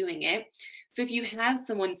ones doing it. So if you have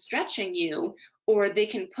someone stretching you, or they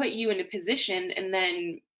can put you in a position and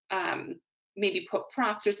then maybe put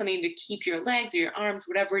props or something to keep your legs or your arms,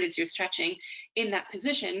 whatever it is you're stretching, in that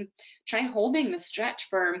position, try holding the stretch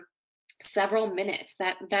for several minutes.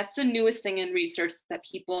 That's the newest thing in research that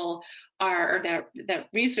people are, or that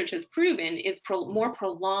research has proven is more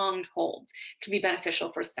prolonged holds can be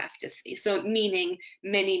beneficial for spasticity. So meaning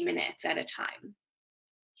many minutes at a time.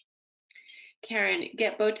 Karen,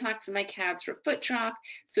 get Botox in my calves for foot drop.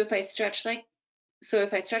 So if I stretch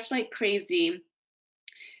like crazy,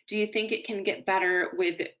 do you think it can get better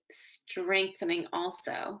with strengthening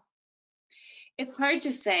also? It's hard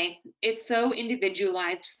to say. It's so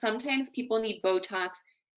individualized. Sometimes people need Botox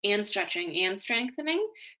and stretching and strengthening.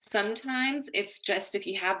 Sometimes it's just if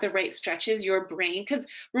you have the right stretches, your brain, because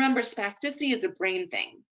remember, spasticity is a brain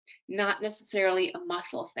thing, not necessarily a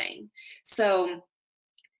muscle thing. So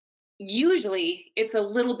usually it's a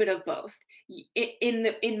little bit of both.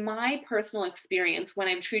 In my personal experience, when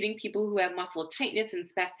I'm treating people who have muscle tightness and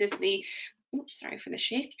spasticity, oops, sorry for the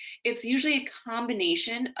shake, it's usually a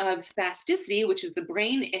combination of spasticity, which is the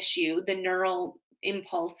brain issue, the neural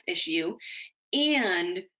impulse issue,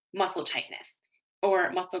 and muscle tightness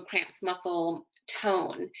or muscle cramps, muscle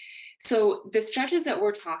tone. So the stretches that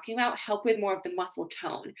we're talking about help with more of the muscle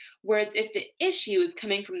tone. Whereas if the issue is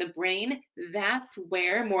coming from the brain, that's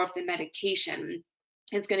where more of the medication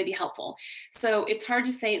is going to be helpful. So it's hard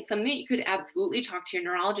to say. It's something that you could absolutely talk to your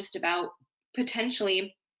neurologist about,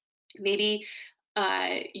 potentially. Maybe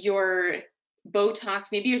your Botox,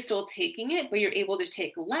 maybe you're still taking it, but you're able to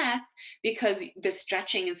take less because the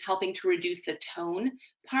stretching is helping to reduce the tone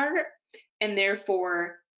part, and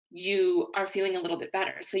therefore you are feeling a little bit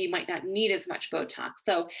better. So you might not need as much Botox.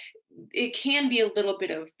 So it can be a little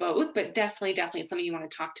bit of both, but definitely something you want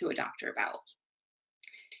to talk to a doctor about.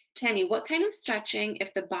 Tammy, what kind of stretching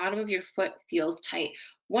if the bottom of your foot feels tight?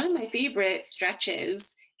 One of my favorite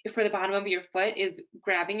stretches for the bottom of your foot is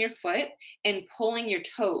grabbing your foot and pulling your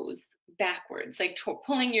toes backwards, like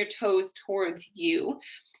pulling your toes towards you.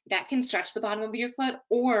 That can stretch the bottom of your foot,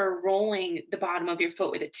 or rolling the bottom of your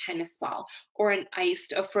foot with a tennis ball or a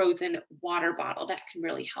frozen water bottle. That can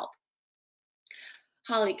really help.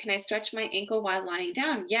 Holly, can I stretch my ankle while lying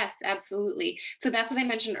down? Yes, absolutely. So that's what I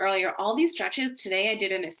mentioned earlier. All these stretches today I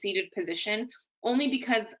did in a seated position, only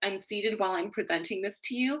because I'm seated while I'm presenting this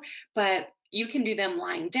to you, but you can do them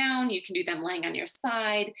lying down, you can do them laying on your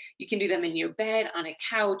side, you can do them in your bed, on a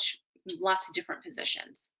couch, lots of different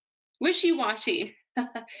positions. Wishy-washy.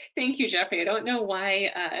 Thank you, Jeffrey. I don't know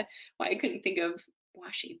why I couldn't think of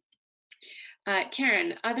washy.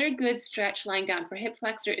 Karen, other good stretch lying down for hip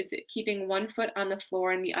flexor, is it keeping one foot on the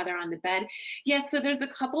floor and the other on the bed? Yes, so there's a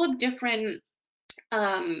couple of different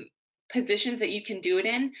positions that you can do it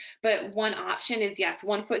in, but one option is, yes,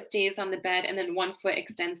 one foot stays on the bed and then one foot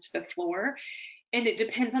extends to the floor. And it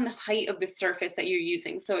depends on the height of the surface that you're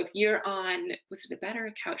using. So if you're on, was it a bed or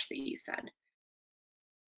a couch that you said?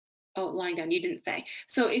 Oh, lying down, you didn't say.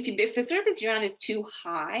 So if the surface you're on is too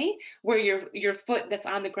high, where your foot that's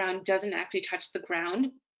on the ground doesn't actually touch the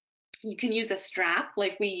ground, you can use a strap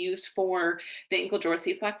like we used for the ankle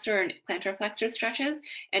dorsiflexor and plantar flexor stretches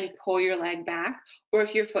and pull your leg back. Or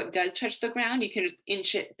if your foot does touch the ground, you can just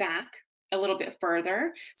inch it back a little bit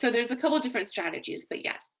further. So there's a couple different strategies, but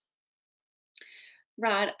yes.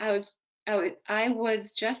 Rod, I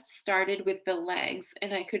was just started with the legs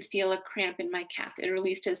and I could feel a cramp in my calf. It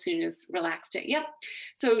released as soon as relaxed it. Yep.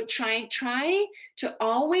 So try to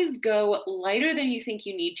always go lighter than you think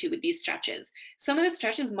you need to with these stretches. Some of the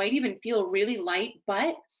stretches might even feel really light,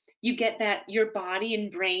 but you get that your body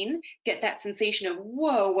and brain get that sensation of,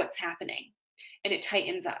 whoa, what's happening? And it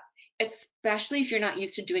tightens up, especially if you're not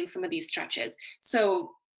used to doing some of these stretches.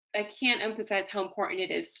 So I can't emphasize how important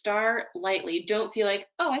it is. Start lightly. Don't feel like,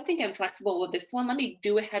 oh, I think I'm flexible with this one. Let me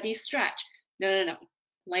do a heavy stretch. No.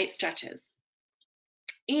 Light stretches.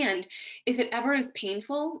 And if it ever is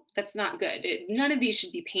painful, that's not good. None of these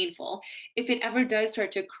should be painful. If it ever does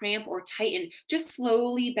start to cramp or tighten, just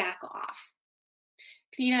slowly back off.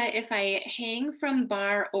 Krita, if I hang from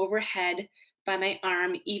bar overhead by my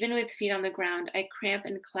arm, even with feet on the ground, I cramp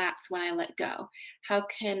and collapse when I let go. How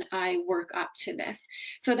can I work up to this?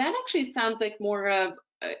 So that actually sounds like more of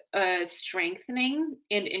a strengthening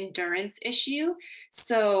and endurance issue.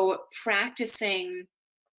 So practicing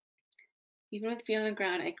Even with feet on the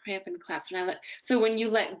ground, I cramp and collapse when I let. So when you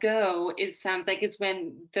let go, it sounds like is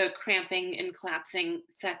when the cramping and collapsing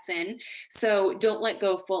sets in. So don't let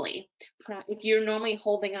go fully. If you're normally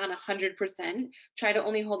holding on 100%, try to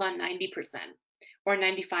only hold on 90% or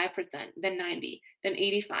 95%, then 90, then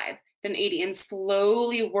 85, then 80, and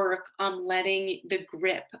slowly work on letting the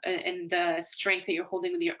grip and the strength that you're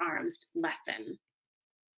holding with your arms lessen.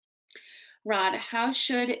 Rod, how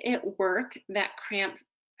should it work that cramp?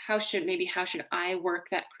 How should I work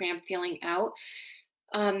that cramp feeling out?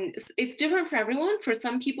 It's different for everyone. For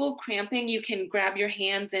some people, cramping, you can grab your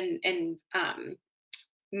hands and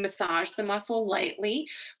massage the muscle lightly.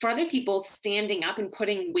 For other people, standing up and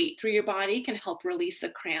putting weight through your body can help release a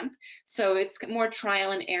cramp. So it's more trial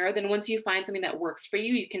and error. Then once you find something that works for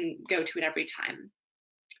you, you can go to it every time.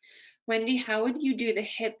 Wendy, how would you do the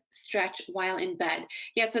hip stretch while in bed?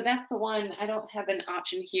 Yeah, so that's the one. I don't have an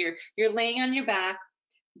option here. You're laying on your back,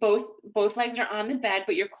 both legs are on the bed,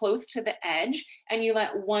 but you're close to the edge, and you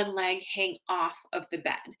let one leg hang off of the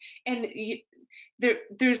bed. And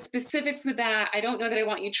there's specifics with that. I don't know that I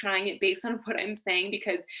want you trying it based on what I'm saying,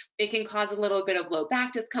 because it can cause a little bit of low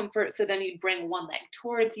back discomfort. So then you'd bring one leg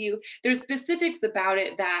towards you. There's specifics about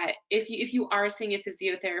it that if you are seeing a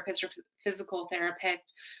physiotherapist or physical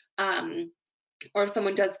therapist, or if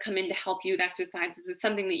someone does come in to help you with exercises, it's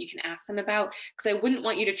something that you can ask them about, because I wouldn't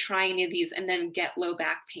want you to try any of these and then get low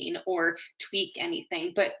back pain or tweak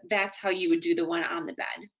anything, but that's how you would do the one on the bed.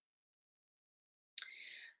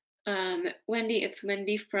 Wendy, it's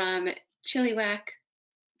Wendy from Chilliwack.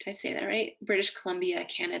 Did I say that right? British Columbia,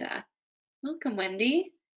 Canada. Welcome,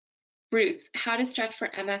 Wendy. Bruce, how to stretch for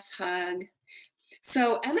MS hug.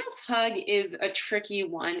 So MS hug is a tricky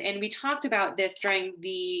one, and we talked about this during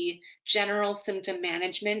the general symptom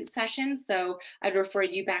management session, so I'd refer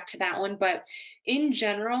you back to that one. But in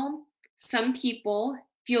general, some people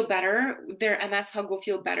feel better, their MS hug will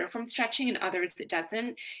feel better from stretching, and others it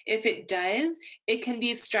doesn't. If it does, it can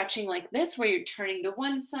be stretching like this, where you're turning to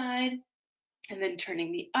one side and then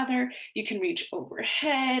turning the other. You can reach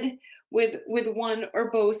overhead with one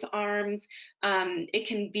or both arms. It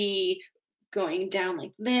can be going down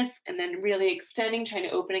like this and then really extending, trying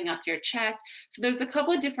to opening up your chest. So there's a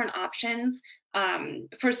couple of different options.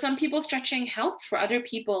 For some people, stretching helps. For other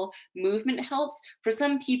people, movement helps. For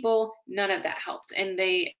some people, none of that helps, and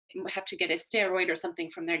they have to get a steroid or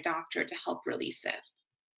something from their doctor to help release it.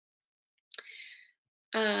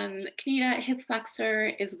 Kanita, hip flexor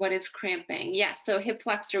is what is cramping. Yes, so hip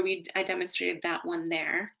flexor, I demonstrated that one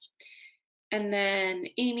there. And then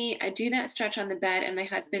Amy, I do that stretch on the bed and my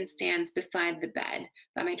husband stands beside the bed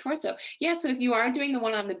by my torso. Yeah, so if you are doing the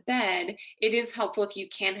one on the bed, it is helpful if you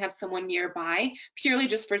can have someone nearby, purely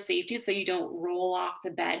just for safety, so you don't roll off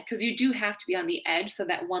the bed, because you do have to be on the edge so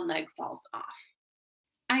that one leg falls off.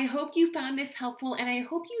 I hope you found this helpful, and I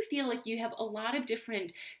hope you feel like you have a lot of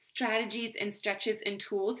different strategies and stretches and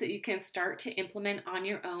tools that you can start to implement on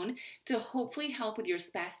your own to hopefully help with your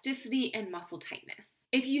spasticity and muscle tightness.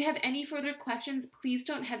 If you have any further questions, please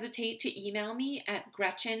don't hesitate to email me at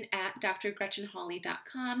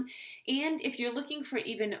gretchen@drgretchenhawley.com. And if you're looking for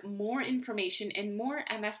even more information and more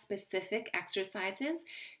MS-specific exercises,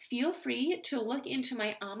 feel free to look into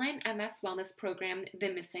my online MS wellness program,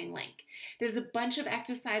 The Missing Link. There's a bunch of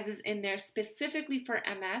exercises in there specifically for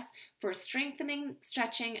MS, for strengthening,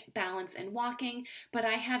 stretching, balance, and walking, but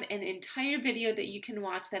I have an entire video that you can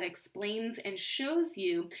watch that explains and shows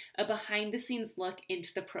you a behind-the-scenes look into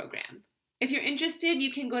the program. If you're interested,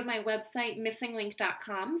 you can go to my website,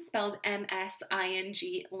 missinglink.com, spelled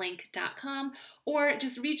M-S-I-N-G link.com, or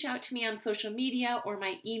just reach out to me on social media or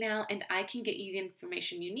my email, and I can get you the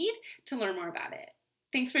information you need to learn more about it.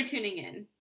 Thanks for tuning in.